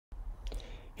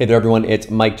Hey there everyone,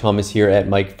 it's Mike Thomas here at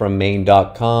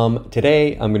MikeFromMaine.com.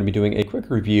 Today I'm going to be doing a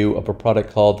quick review of a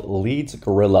product called Leads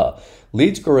Gorilla.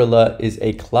 Leads Gorilla is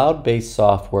a cloud-based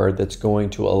software that's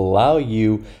going to allow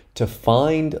you to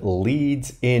find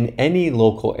leads in any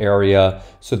local area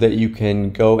so that you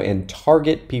can go and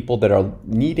target people that are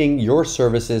needing your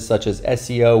services such as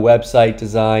SEO, website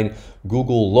design,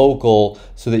 Google Local,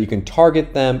 so that you can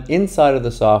target them inside of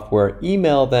the software,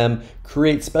 email them,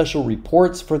 create special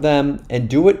reports for them, and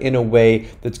do it in a way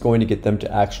that's going to get them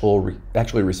to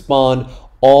actually respond,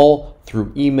 all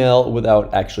through email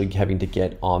without actually having to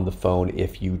get on the phone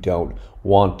if you don't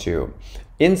want to.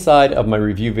 Inside of my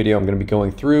review video, I'm going to be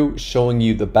going through, showing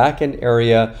you the backend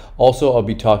area. Also, I'll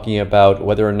be talking about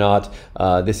whether or not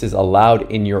this is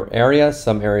allowed in your area.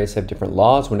 Some areas have different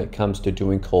laws when it comes to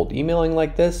doing cold emailing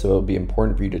like this, so it'll be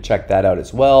important for you to check that out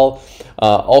as well.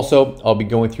 Also, I'll be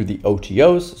going through the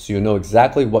OTOs, so you'll know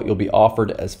exactly what you'll be offered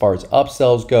as far as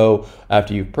upsells go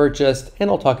after you've purchased,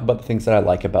 and I'll talk about the things that I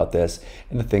like about this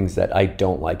and the things that I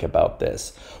don't like about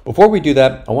this. Before we do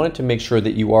that, I wanted to make sure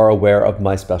that you are aware of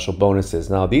my special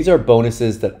bonuses. Now, these are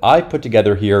bonuses that I put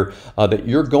together here that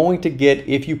you're going to get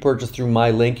if you purchase through my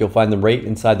link. You'll find them right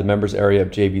inside the members area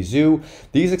of JVZoo.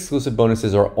 These exclusive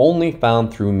bonuses are only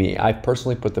found through me. I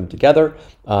personally put them together,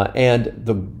 and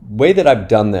the way that I've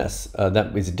done this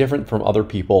that is different from other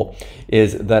people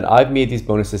is that I've made these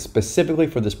bonuses specifically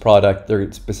for this product.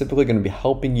 They're specifically going to be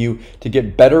helping you to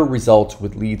get better results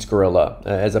with Leads Gorilla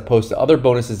as opposed to other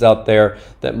bonuses out there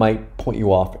that might point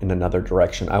you off in another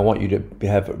direction. I want you to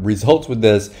have results with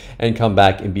this and come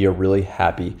back and be a really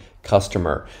happy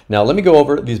customer. Now, let me go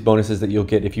over these bonuses that you'll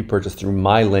get if you purchase through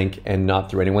my link and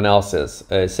not through anyone else's.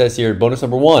 It says here, bonus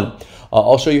number one,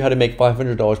 I'll show you how to make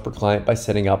 $500 per client by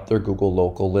setting up their Google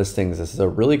Local listings. This is a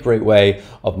really great way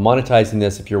of monetizing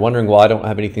this. If you're wondering, well, I don't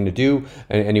have anything to do,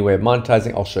 any way of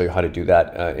monetizing, I'll show you how to do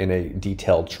that in a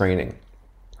detailed training.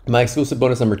 My exclusive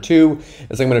bonus number two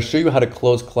is I'm going to show you how to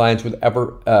close clients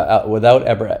without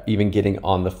ever even getting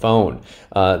on the phone.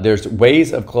 There's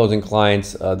ways of closing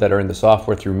clients that are in the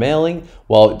software through mailing,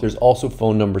 while there's also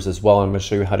phone numbers as well. I'm going to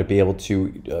show you how to be able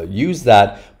to use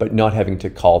that, but not having to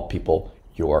call people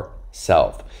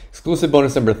yourself. Exclusive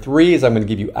bonus number three is I'm going to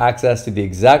give you access to the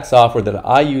exact software that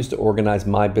I use to organize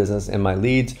my business and my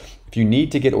leads. If you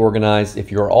need to get organized,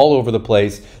 if you're all over the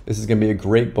place, this is going to be a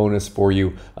great bonus for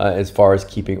you as far as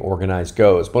keeping organized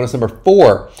goes. Bonus number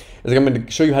four is I'm going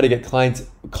to show you how to get clients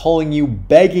calling you,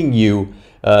 begging you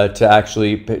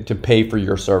to pay for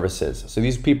your services. So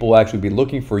these people will actually be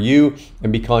looking for you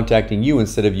and be contacting you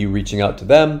instead of you reaching out to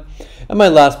them. And my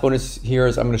last bonus here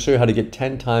is I'm going to show you how to get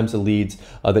 10 times the leads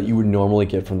that you would normally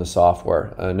get from the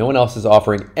software. No one else is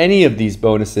offering any of these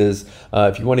bonuses.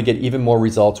 If you want to get even more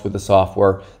results with the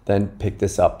software, then pick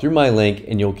this up through my link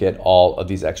and you'll get all of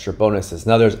these extra bonuses.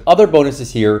 Now, there's other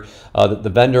bonuses here that the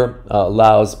vendor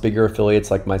allows bigger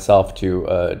affiliates like myself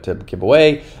to give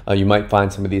away. You might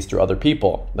find some of these through other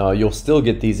people. You'll still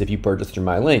get these if you purchase through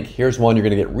my link. Here's one. You're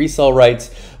going to get resale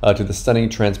rights to the stunning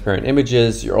transparent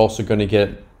images. You're also going to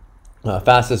get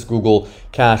fastest Google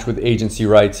cache with agency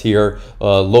rights here,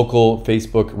 local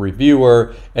Facebook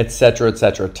reviewer, etc.,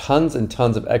 etc. Tons and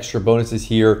tons of extra bonuses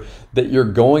here that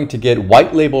you're going to get.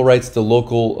 White label rights to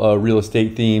local real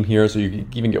estate theme here, so you can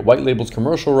even get white labels,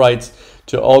 commercial rights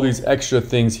to all these extra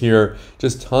things here.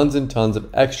 Just tons and tons of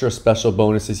extra special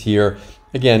bonuses here.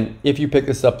 Again, if you pick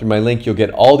this up through my link, you'll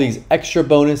get all these extra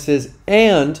bonuses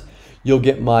and you'll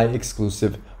get my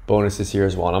exclusive bonuses here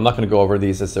as well. And I'm not going to go over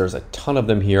these as there's a ton of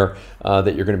them here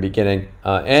that you're going to be getting.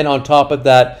 And on top of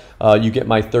that, you get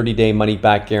my 30-day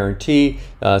money-back guarantee,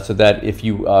 so that if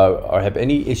you have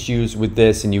any issues with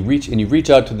this and you reach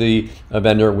out to the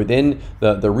vendor within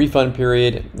the refund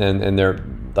period and they're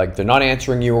not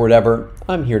answering you or whatever,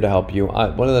 I'm here to help you.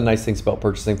 One of the nice things about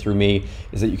purchasing through me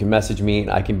is that you can message me and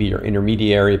I can be your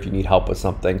intermediary if you need help with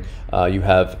something. You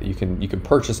can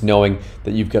purchase knowing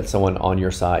that you've got someone on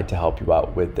your side to help you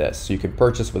out with this. So you can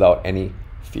purchase without any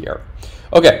fear.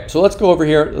 Okay, so let's go over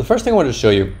here. The first thing I wanted to show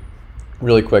you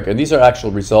really quick, and these are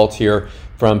actual results here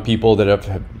from people that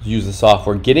have used the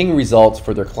software, getting results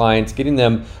for their clients, getting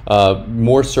them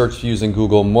more search views in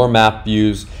Google, more map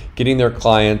views, getting their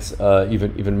clients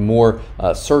even more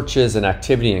searches and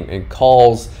activity and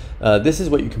calls. This is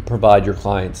what you can provide your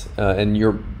clients. And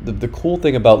the cool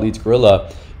thing about Leads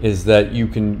Gorilla is that you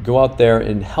can go out there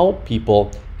and help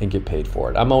people and get paid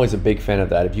for it. I'm always a big fan of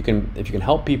that. If you can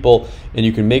help people and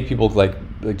you can make people like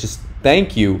just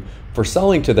thank you for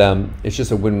selling to them, it's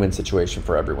just a win-win situation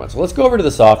for everyone. So let's go over to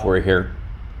the software here.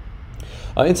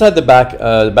 Inside the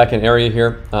back end area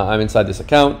here, I'm inside this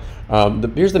account.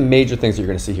 Here's the major things that you're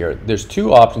going to see here. There's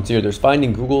two options here. There's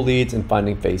finding Google leads and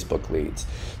finding Facebook leads.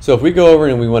 So if we go over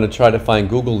and we want to try to find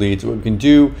Google leads, what we can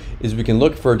do is we can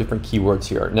look for different keywords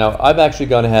here. Now I've actually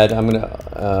gone ahead. I'm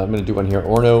gonna do one here.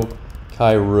 Orno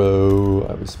Chiro.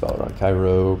 I would spell it wrong.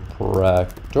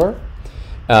 Chiropractor.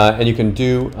 And you can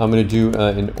do. I'm gonna do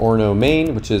in Orno,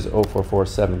 Maine, which is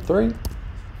 04473.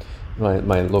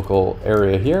 My local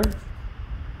area here.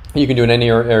 You can do in any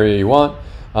area you want.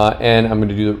 And I'm going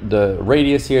to do the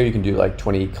radius here. You can do like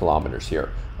 20 kilometers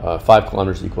here. 5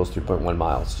 kilometers equals 3.1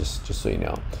 miles, just so you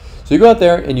know. So you go out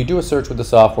there and you do a search with the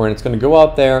software, and it's going to go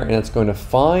out there and it's going to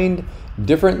find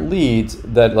different leads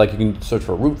that, like, you can search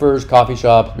for roofers, coffee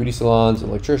shops, beauty salons,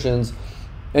 electricians,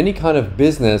 any kind of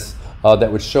business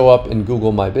that would show up in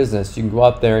Google My Business. You can go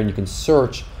out there and you can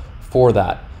search for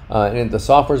that. And the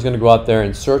software is going to go out there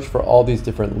and search for all these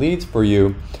different leads for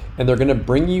you, and they're going to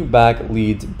bring you back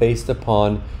leads based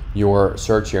upon your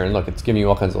search here. And look, it's giving you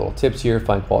all kinds of little tips here.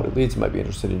 Find quality leads who might be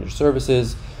interested in your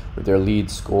services, with their lead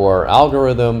score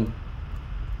algorithm,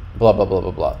 blah, blah, blah,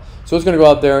 blah, blah. So it's going to go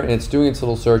out there and it's doing its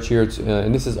little search here.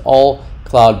 And this is all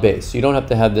cloud-based. So you don't have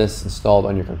to have this installed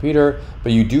on your computer,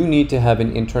 but you do need to have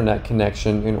an internet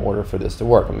connection in order for this to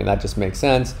work. I mean, that just makes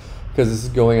sense, because this is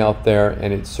going out there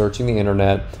and it's searching the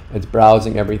internet, it's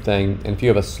browsing everything. And if you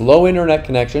have a slow internet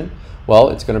connection, well,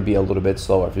 it's going to be a little bit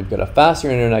slower. If you've got a faster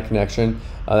internet connection,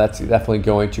 that's definitely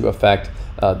going to affect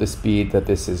the speed that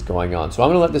this is going on. So I'm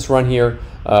going to let this run here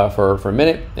for a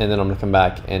minute, and then I'm going to come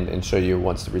back and show you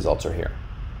once the results are here.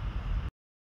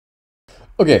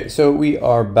 Okay, so we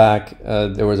are back.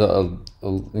 There was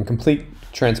in complete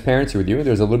transparency with you,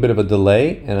 there's a little bit of a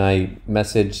delay, and I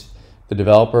messaged the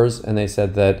developers, and they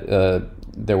said that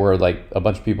there were like a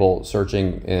bunch of people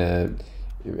searching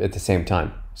at the same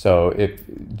time. So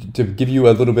to give you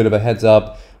a little bit of a heads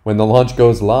up, when the launch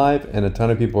goes live and a ton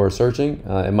of people are searching,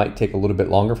 it might take a little bit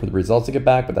longer for the results to get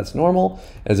back, but that's normal,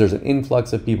 as there's an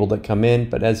influx of people that come in.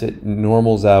 But as it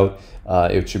normals out,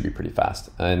 it should be pretty fast.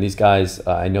 And these guys,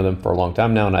 I know them for a long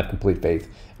time now, and I have complete faith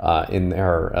in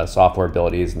their software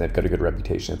abilities, and they've got a good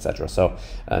reputation, etc. So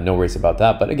no worries about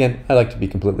that. But again, I like to be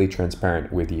completely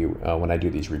transparent with you when I do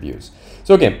these reviews.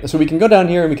 So okay, so we can go down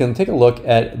here and we can take a look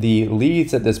at the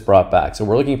leads that this brought back. So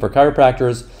we're looking for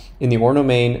chiropractors in the Orno,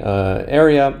 Maine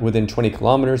area within 20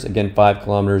 kilometers. Again, 5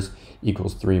 kilometers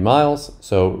equals 3 miles.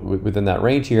 So within that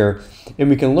range here.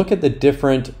 And we can look at the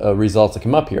different results that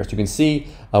come up here. So you can see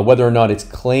whether or not it's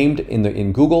claimed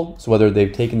in Google. So whether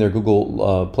they've taken their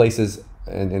Google places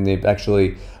and they've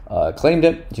actually claimed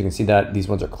it. So you can see that these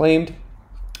ones are claimed.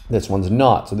 This one's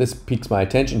not. So this piques my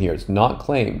attention here. It's not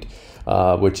claimed,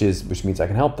 which means I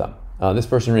can help them. This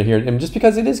person right here, and just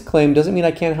because it is claimed doesn't mean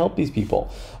I can't help these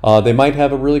people. They might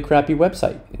have a really crappy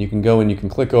website, and you can go and you can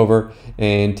click over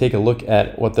and take a look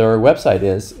at what their website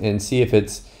is and see if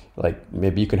it's like,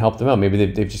 maybe you can help them out. Maybe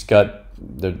they've just got,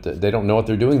 they don't know what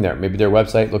they're doing there. Maybe their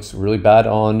website looks really bad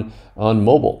on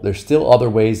mobile. There's still other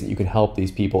ways that you can help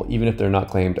these people, even if they're not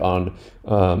claimed on,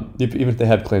 even if they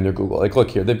have claimed their Google. Like, look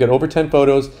here, they've got over 10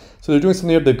 photos, so they're doing something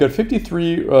here. They've got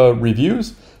 53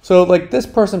 reviews. So like, this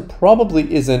person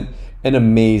probably isn't an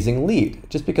amazing lead,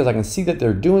 just because I can see that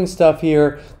they're doing stuff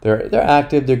here. They're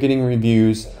active. They're getting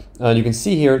reviews. You can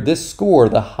see here this score.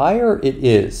 The higher it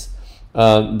is,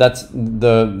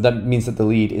 that means that the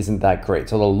lead isn't that great.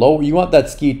 So the lower you want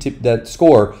that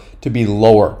score to be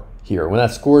lower here. When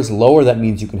that score is lower, that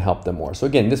means you can help them more. So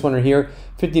again, this one right here,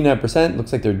 59%,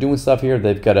 looks like they're doing stuff here.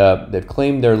 They've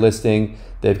claimed their listing.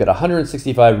 They've got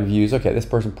 165 reviews. Okay, this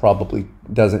person probably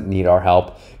doesn't need our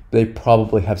help. They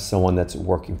probably have someone that's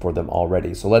working for them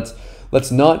already. So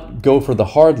let's not go for the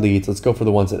hard leads. Let's go for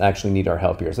the ones that actually need our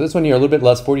help here. So this one here, a little bit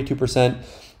less, 42%.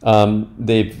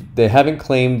 They haven't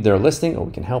claimed their listing. Oh,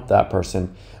 we can help that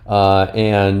person.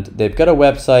 And they've got a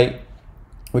website.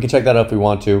 We can check that out if we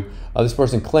want to. This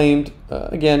person claimed,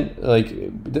 again, like,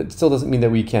 it still doesn't mean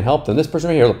that we can't help them. This person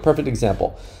right here, look, perfect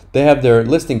example. They have their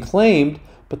listing claimed,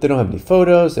 but they don't have any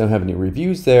photos, they don't have any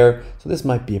reviews there. So this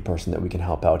might be a person that we can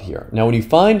help out here. Now, when you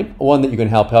find one that you can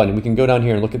help out, and we can go down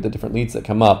here and look at the different leads that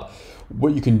come up,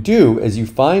 what you can do is you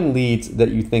find leads that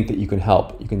you think that you can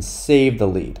help. You can save the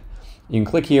lead. You can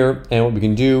click here, and what we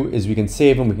can do is we can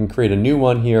save them. We can create a new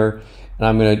one here, and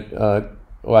I'm gonna,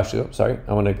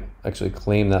 I wanna actually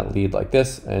claim that lead like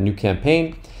this, a new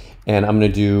campaign, and I'm gonna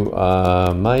do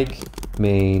Mike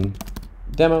Maine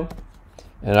demo.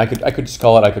 And I could just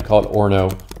call it,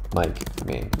 Orno Mike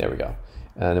Maine. There we go.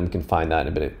 And then we can find that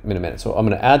in a minute. So I'm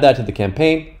going to add that to the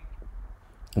campaign.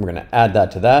 And we're going to add that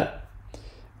to that.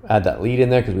 Add that lead in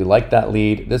there because we like that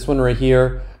lead. This one right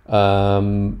here,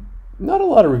 not a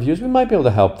lot of reviews. We might be able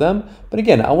to help them. But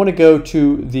again, I want to go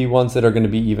to the ones that are going to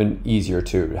be even easier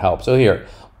to help. So here,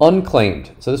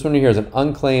 unclaimed. So this one here is an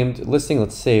unclaimed listing.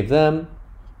 Let's save them.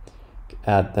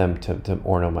 Add them to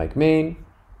Orno Mike Maine.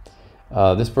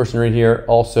 This person right here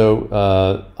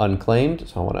also unclaimed.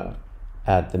 So I want to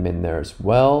add them in there as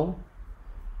well.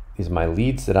 These are my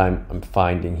leads that I'm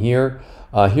finding here.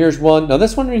 Here's one. Now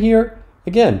this one right here,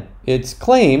 again, it's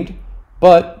claimed,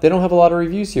 but they don't have a lot of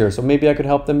reviews here. So maybe I could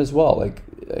help them as well. Like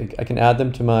I can add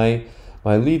them to my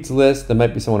leads list. There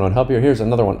might be someone on help here. Here's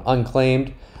another one,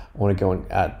 unclaimed. I want to go and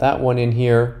add that one in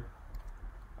here.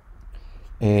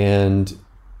 And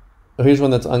here's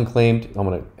one that's unclaimed. I'm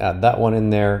going to add that one in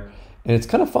there. And it's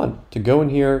kind of fun to go in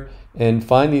here and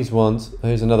find these ones.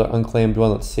 Here's another unclaimed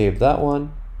one. Let's save that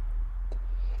one.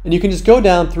 And you can just go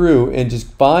down through and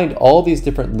just find all these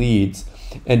different leads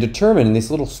and determine, and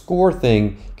this little score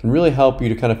thing can really help you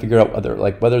to kind of figure out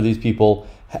whether these people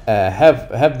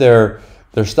have their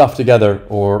stuff together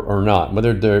or not,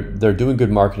 whether they're doing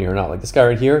good marketing or not. Like this guy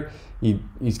right here,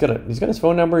 he's got his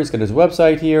phone number, he's got his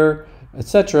website here,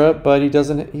 etc. But he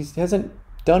hasn't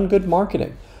done good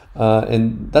marketing,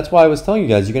 and that's why I was telling you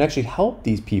guys you can actually help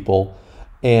these people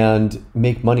and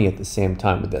make money at the same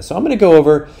time with this. So I'm going to go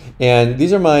over, and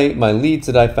these are my leads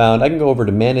that I found. I can go over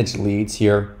to manage leads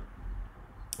here,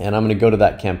 and I'm going to go to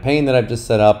that campaign that I've just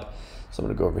set up. So I'm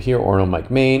going to go over here, Orno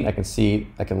Mike Maine. I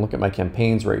can look at my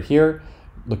campaigns right here,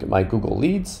 look at my Google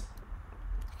leads.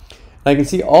 And I can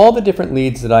see all the different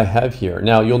leads that I have here.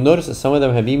 Now you'll notice that some of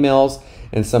them have emails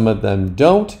and some of them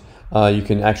don't. You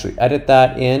can actually edit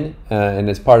that in,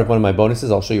 and as part of one of my bonuses,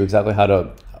 I'll show you exactly how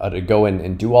to go in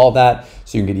and do all that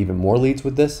so you can get even more leads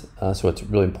with this. So it's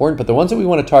really important. But the ones that we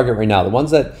want to target right now, the ones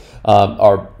that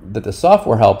that the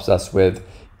software helps us with,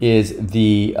 is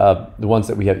the ones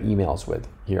that we have emails with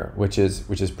here, which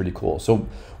is pretty cool. So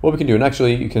what we can do, and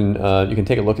actually you can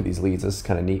take a look at these leads. This is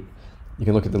kind of neat. You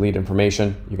can look at the lead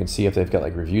information. You can see if they've got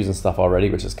like reviews and stuff already,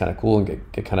 which is kind of cool, and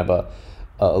get kind of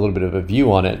a little bit of a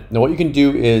view on it. Now what you can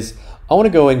do is, I want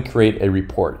to go and create a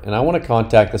report, and I want to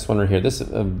contact this one right here. This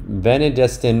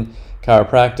Vanadestin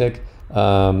Chiropractic.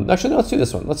 Actually, no, let's do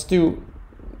this one. Let's do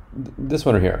this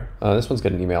one right here. This one's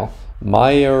got an email.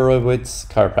 Meyerowitz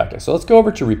Chiropractic. So let's go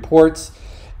over to reports,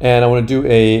 and I want to do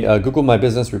a Google My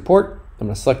Business report. I'm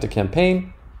going to select a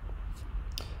campaign.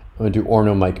 I'm going to do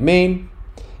Orno Mike Maine,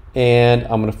 and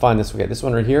I'm going to find this. Okay, this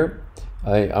one right here.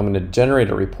 I'm going to generate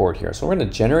a report here. So we're going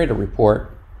to generate a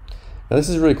report. Now this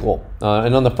is really cool.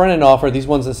 And on the front end offer, these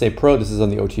ones that say Pro, this is on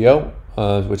the OTO,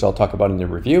 which I'll talk about in the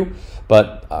review.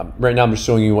 But right now I'm just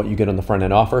showing you what you get on the front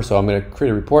end offer. So I'm going to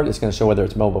create a report. It's going to show whether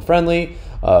it's mobile friendly,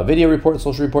 video report,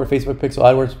 social report, Facebook pixel,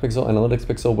 AdWords pixel, analytics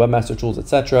pixel, webmaster tools,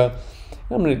 etc.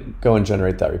 I'm going to go and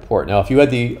generate that report. Now, if you had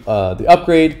the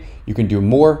upgrade, you can do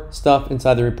more stuff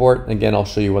inside the report. Again, I'll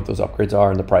show you what those upgrades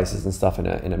are and the prices and stuff in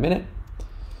a minute.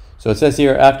 So it says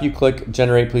here, after you click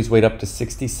generate, please wait up to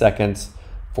 60 seconds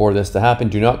for this to happen.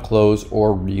 Do not close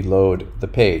or reload the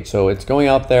page. So it's going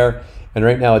out there, and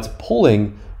right now it's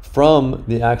pulling from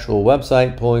the actual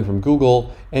website, pulling from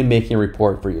Google, and making a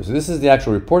report for you. So this is the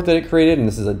actual report that it created, and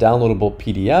this is a downloadable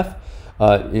PDF.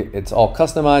 It's all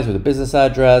customized with a business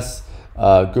address,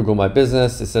 Google My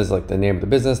Business. It says like the name of the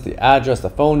business, the address,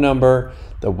 the phone number,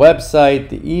 the website,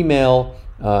 the email,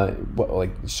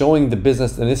 like showing the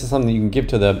business. And this is something you can give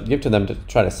to them to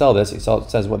try to sell this. It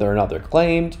says whether or not they're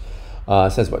claimed.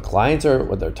 It says what clients are,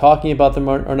 what they're talking about them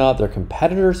or not. Their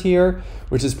competitors here,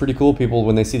 which is pretty cool. People,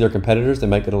 when they see their competitors, they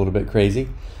might get a little bit crazy.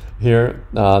 Here,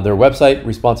 their website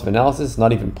responsive analysis.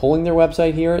 Not even pulling their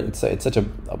website here. It's such a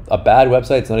bad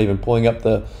website. It's not even pulling up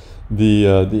the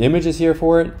images here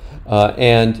for it.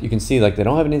 And you can see like they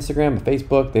don't have an Instagram, a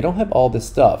Facebook. They don't have all this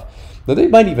stuff. Now they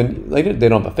might even they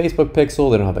don't have a Facebook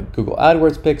pixel. They don't have a Google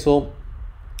AdWords pixel.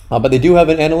 But they do have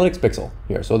an analytics pixel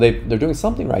here. So they're doing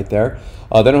something right there.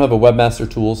 They don't have a webmaster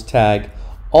tools tag,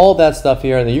 all that stuff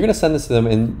here. And then you're going to send this to them,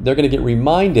 and they're going to get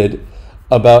reminded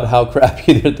about how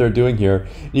crappy that they're doing here.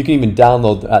 You can even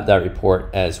download that report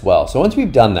as well. So once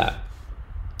we've done that,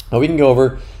 we can go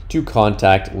over to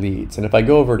contact leads. And if I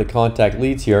go over to contact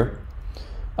leads here,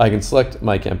 I can select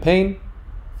my campaign.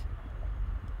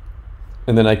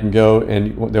 And then I can go,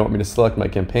 and they want me to select my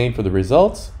campaign for the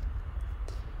results.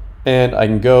 And I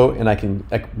can go and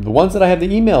the ones that I have the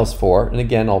emails for, and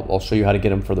again, I'll show you how to get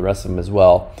them for the rest of them as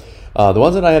well. The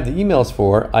ones that I have the emails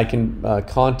for, I can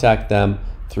contact them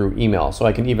through email. So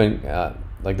I can even,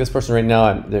 like this person right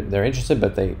now, they're interested,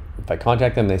 but if I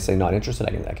contact them, they say not interested,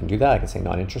 I can do that. I can say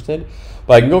not interested.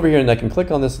 But I can go over here and I can click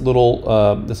on this little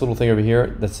thing over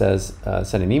here that says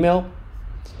send an email.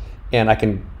 and I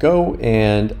can go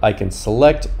and I can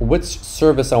select which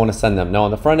service I want to send them. Now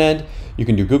on the front end, you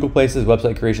can do Google Places,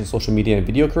 website creation, social media, and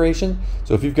video creation.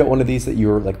 So if you've got one of these that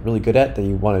you're like really good at that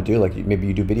you want to do, like maybe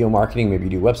you do video marketing, maybe you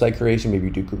do website creation, maybe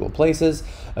you do Google Places.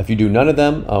 If you do none of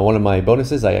them, one of my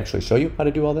bonuses, I actually show you how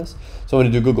to do all this. So I'm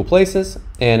going to do Google Places,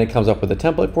 and it comes up with a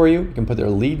template for you. You can put their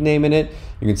lead name in it.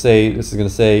 You can say, this is going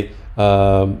to say,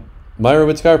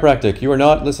 Meyerowitz Chiropractic, you are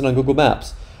not listed on Google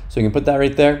Maps. So you can put that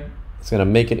right there. It's going to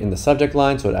make it in the subject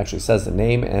line, so it actually says the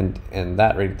name and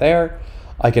that right there.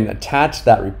 I can attach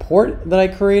that report that I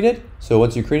created. So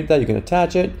once you create that, you can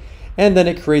attach it, and then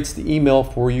it creates the email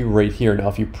for you right here. Now,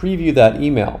 if you preview that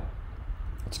email,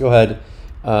 let's go ahead.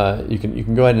 You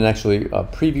can go ahead and actually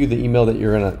preview the email that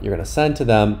you're gonna send to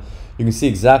them. You can see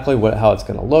exactly how it's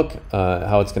gonna look,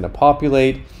 how it's gonna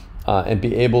populate, and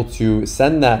be able to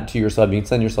send that to yourself. You can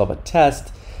send yourself a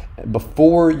test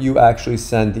before you actually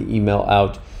send the email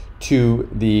out to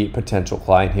the potential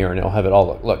client here, and it'll have it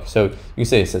all look. So you can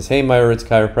say, it says, hey, Meyerowitz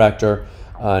Chiropractor,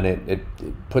 and it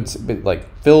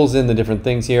fills in the different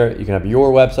things here. You can have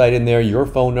your website in there, your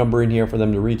phone number in here for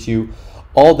them to reach you,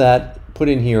 all that put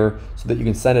in here so that you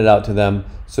can send it out to them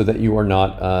so that you are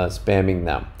not spamming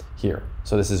them here.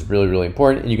 So this is really, really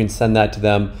important, and you can send that to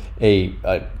them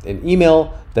an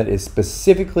email that is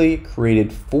specifically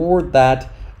created for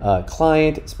that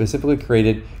client, specifically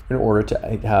created in order to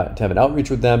have an outreach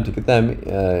with them, to get them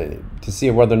to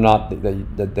see whether or not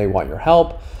that they want your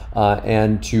help,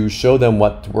 and to show them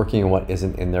what's working and what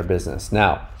isn't in their business.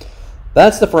 Now,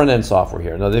 that's the front end software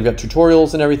here. Now they've got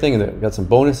tutorials and everything, and they've got some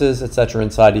bonuses, etc.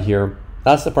 inside of here.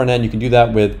 That's the front end. You can do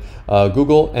that with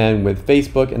Google and with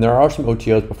Facebook, and there are some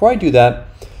OTOs. Before I do that,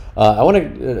 I want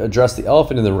to address the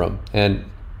elephant in the room. And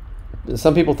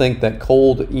some people think that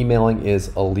cold emailing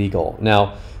is illegal.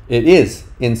 Now, it is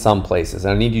in some places,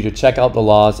 and I need you to check out the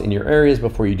laws in your areas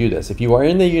before you do this. If you are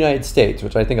in the United States,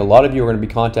 which I think a lot of you are going to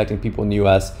be contacting people in the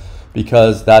US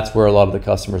because that's where a lot of the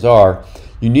customers are,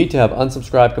 you need to have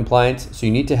unsubscribe compliance. So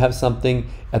you need to have something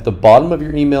at the bottom of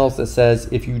your emails that says,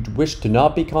 if you wish to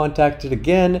not be contacted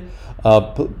again,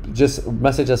 just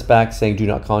message us back saying do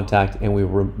not contact, and we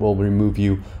will remove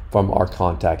you from our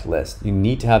contact list. You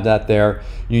need to have that there.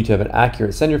 You need to have an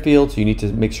accurate sender field, so you need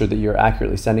to make sure that you're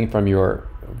accurately sending from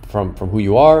who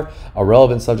you are, a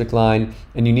relevant subject line,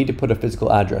 and you need to put a physical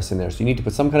address in there. So you need to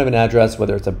put some kind of an address,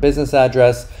 whether it's a business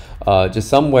address, just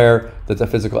somewhere that's a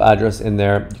physical address in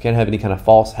there. You can't have any kind of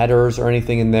false headers or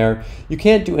anything in there. You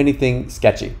can't do anything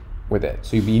sketchy with it.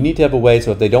 So you need to have a way,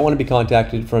 so if they don't want to be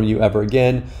contacted from you ever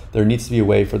again, there needs to be a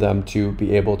way for them to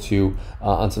be able to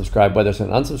unsubscribe, whether it's an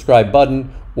unsubscribe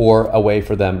button or a way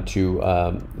for them to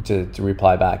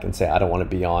reply back and say, I don't want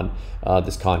to be on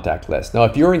this contact list. Now,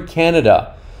 if you're in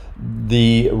Canada,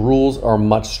 the rules are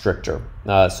much stricter.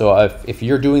 So if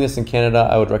you're doing this in Canada,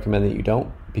 I would recommend that you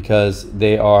don't, because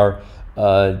they are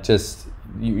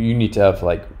you need to have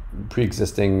like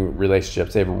pre-existing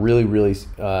relationships. They have really, really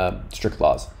strict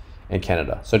laws in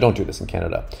Canada. So don't do this in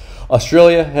Canada.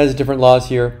 Australia has different laws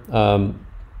here.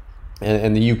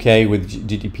 And the UK with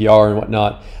GDPR and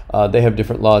whatnot, they have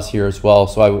different laws here as well.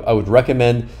 So I would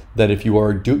recommend that if you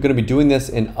are going to be doing this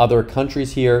in other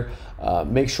countries here,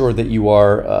 make sure that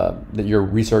you're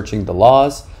researching the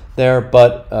laws there.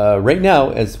 But right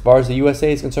now, as far as the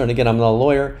USA is concerned, again, I'm not a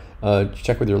lawyer.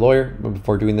 Check with your lawyer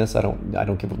before doing this. I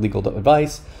don't give legal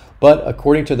advice. But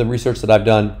according to the research that I've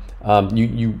done,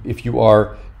 if you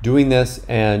are doing this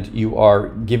and you are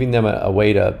giving them a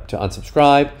way to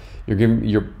unsubscribe,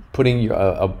 you're putting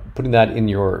that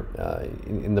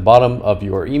in the bottom of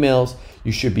your emails,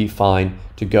 you should be fine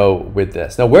to go with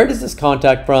this. Now, where does this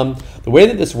contact from? The way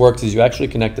that this works is you actually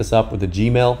connect this up with a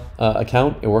Gmail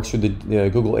account. It works through the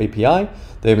Google API.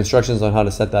 They have instructions on how to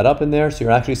set that up in there. So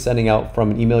you're actually sending out from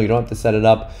an email. You don't have to set it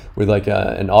up with like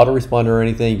an autoresponder or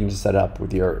anything. You can just set it up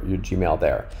with your Gmail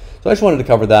there. So I just wanted to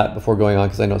cover that before going on,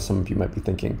 because I know some of you might be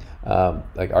thinking,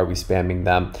 like, are we spamming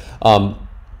them?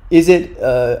 Is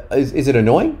it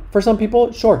annoying for some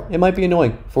people? Sure, it might be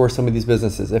annoying for some of these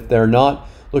businesses. If they're not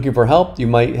looking for help, you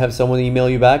might have someone email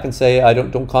you back and say,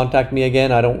 don't contact me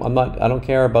again. I don't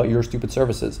care about your stupid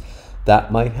services.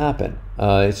 That might happen.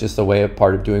 It's just a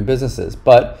part of doing businesses.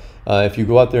 But if you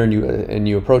go out there and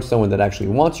you approach someone that actually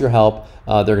wants your help,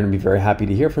 they're going to be very happy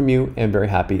to hear from you and very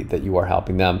happy that you are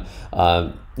helping them.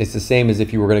 It's the same as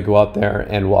if you were going to go out there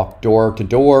and walk door to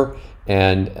door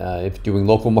and if doing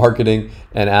local marketing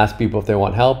and ask people if they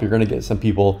want help, you're going to get some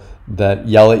people that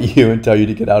yell at you and tell you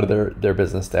to get out of their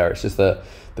business there. It's just the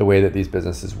way that these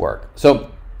businesses work. So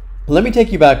let me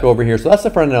take you back over here. So that's the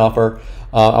front end offer.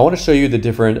 I want to show you the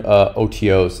different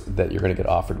OTOs that you're going to get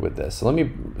offered with this. So let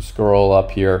me scroll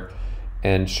up here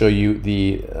and show you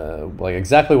the like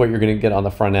exactly what you're going to get on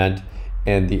the front end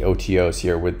and the OTOs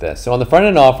here with this. So on the front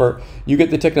end offer, you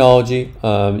get the technology,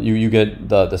 you get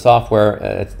the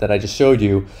software that I just showed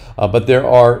you, but there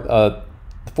are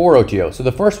 4 OTOs. So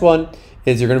the first one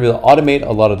is you're going to be able to automate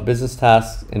a lot of the business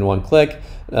tasks in one click.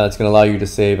 It's going to allow you to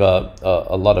save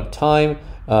a lot of time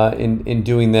in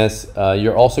doing this.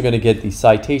 You're also going to get the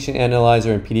citation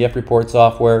analyzer and PDF report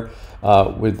software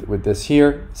with this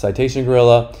here, Citation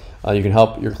Gorilla. You can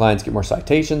help your clients get more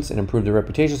citations and improve their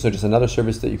reputation. So just another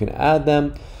service that you can add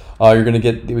them. You're going to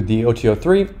get the OTO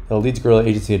 3, the Leads Gorilla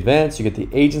Agency Advanced. You get the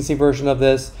agency version of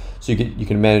this. So you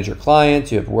can manage your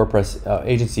clients. You have a WordPress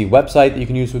agency website that you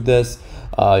can use with this.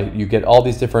 You get all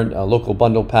these different local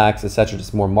bundle packs, etc.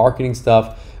 Just more marketing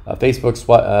stuff, Facebook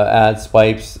ad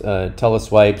swipes,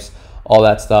 teleswipes, all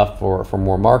that stuff for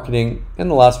more marketing. And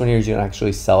the last one here is you can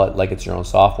actually sell it like it's your own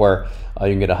software. You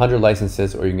can get 100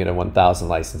 licenses or you can get 1,000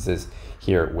 licenses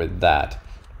here with that.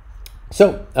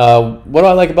 So what do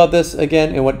I like about this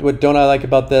again, and what don't I like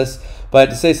about this? But I had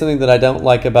to say something that I don't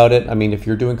like about it. I mean, if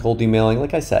you're doing cold emailing,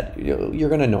 like I said, you're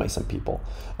going to annoy some people.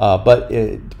 But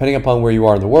depending upon where you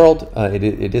are in the world,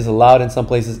 it is allowed in some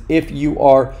places if you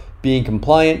are being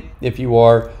compliant, if you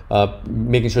are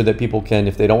making sure that people can,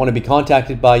 if they don't want to be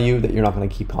contacted by you, that you're not going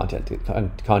to keep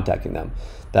contacting them.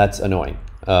 That's annoying.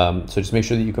 So just make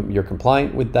sure that you're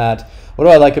compliant with that. What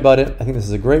do I like about it? I think this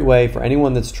is a great way for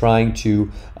anyone that's trying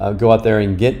to go out there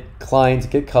and get clients,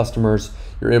 get customers.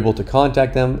 You're able to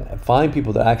contact them, find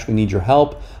people that actually need your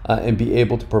help, and be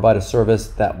able to provide a service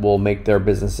that will make their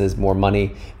businesses more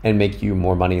money and make you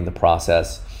more money in the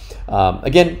process.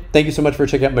 Again, thank you so much for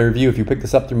checking out my review. If you pick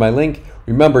this up through my link,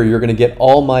 remember you're going to get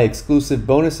all my exclusive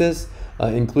bonuses,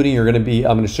 including I'm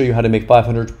going to show you how to make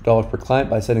 $500 per client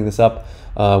by setting this up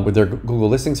with their Google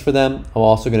listings for them. I'm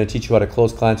also going to teach you how to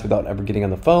close clients without ever getting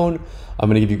on the phone. I'm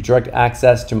going to give you direct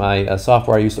access to my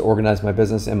software I use to organize my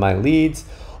business and my leads.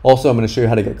 Also, I'm going to show you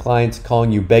how to get clients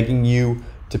calling you, begging you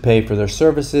to pay for their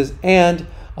services, and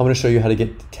I'm going to show you how to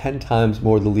get 10 times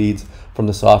more of the leads from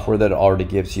the software that it already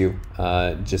gives you.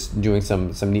 Just doing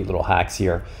some neat little hacks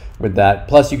here with that.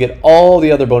 Plus, you get all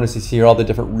the other bonuses here, all the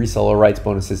different reseller rights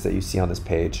bonuses that you see on this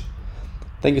page.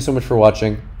 Thank you so much for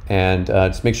watching, and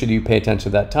just make sure that you pay attention to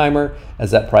that timer, as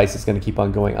that price is going to keep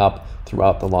on going up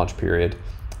throughout the launch period.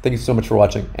 Thank you so much for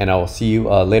watching, and I will see you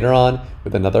later on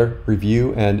with another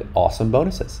review and awesome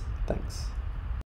bonuses. Thanks.